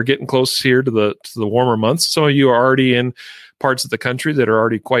enjoy. We're getting close here to the warmer months. Some of you are already in parts of the country that are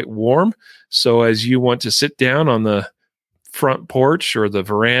already quite warm. So as you want to sit down on the front porch or the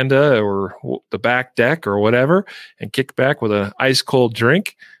veranda or the back deck or whatever and kick back with an ice cold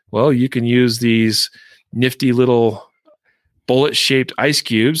drink, well, you can use these nifty little bullet shaped ice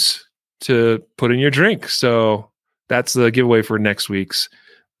cubes to put in your drink. So that's the giveaway for next week's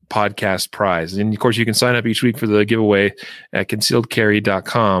podcast prize. And of course, you can sign up each week for the giveaway at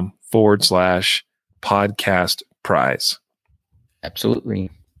concealedcarry.com/podcast prize.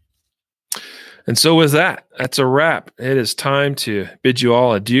 Absolutely. And so with that, that's a wrap. It is time to bid you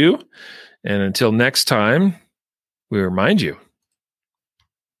all adieu. And until next time, we remind you,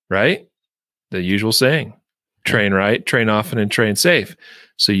 right? The usual saying, train right, train often, and train safe.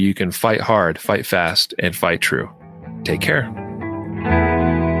 So you can fight hard, fight fast, and fight true. Take care.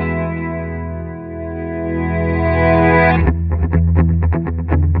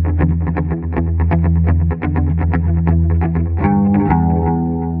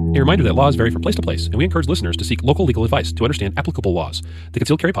 A reminder that laws vary from place to place, and we encourage listeners to seek local legal advice to understand applicable laws. The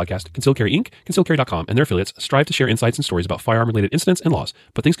Concealed Carry Podcast, Concealed Carry Inc., ConcealedCarry.com, and their affiliates strive to share insights and stories about firearm-related incidents and laws,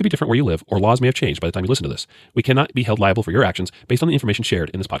 but things could be different where you live, or laws may have changed by the time you listen to this. We cannot be held liable for your actions based on the information shared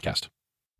in this podcast.